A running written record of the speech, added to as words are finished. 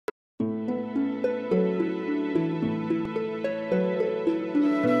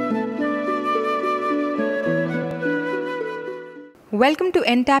Welcome to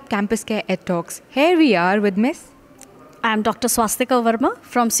Entab Campus Care EdTalks. Here we are with Miss. I am Dr. Swastika Verma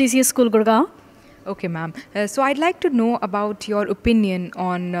from CCA School, Gurgaon. Okay, ma'am. So I'd like to know about your opinion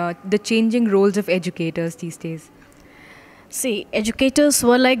on the changing roles of educators these days. See, educators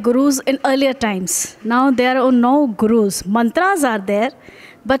were like gurus in earlier times. Now there are no gurus. Mantras are there,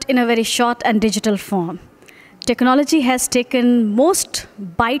 but in a very short and digital form. Technology has taken most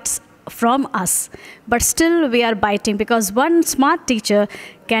bites from us, but still we are biting because one smart teacher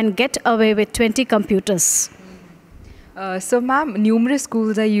can get away with 20 computers. So, ma'am, numerous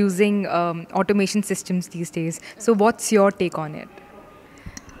schools are using automation systems these days. So what's your take on it?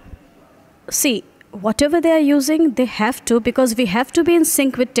 See, whatever they are using, they have to, because we have to be in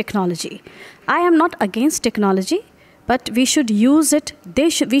sync with technology. I am not against technology, but we should use it.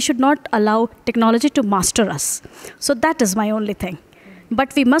 We should not allow technology to master us. So that is my only thing.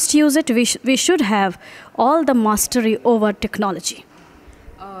 But we must use it. We should have all the mastery over technology.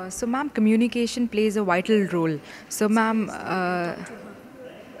 So, ma'am, communication plays a vital role. So, ma'am,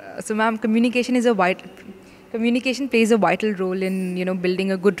 communication plays a vital role in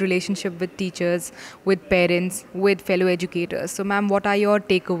building a good relationship with teachers, with parents, with fellow educators. So, ma'am, what are your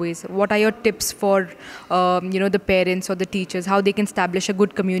takeaways? What are your tips for the parents or the teachers, how they can establish a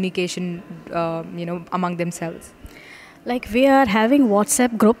good communication among themselves? Like, we are having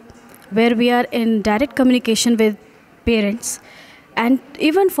WhatsApp group where we are in direct communication with parents, and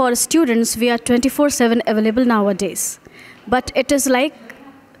even for students we are 24/7 available nowadays. But it is like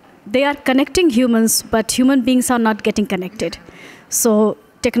they are connecting humans, but human beings are not getting connected. So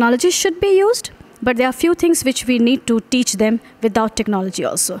technology should be used, but there are few things which we need to teach them without technology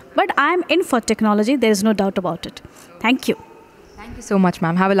also. But I am in for technology, there is no doubt about it. Thank you. Thank you so much,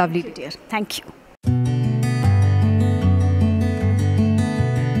 ma'am. Have a lovely day. Dear. Thank you.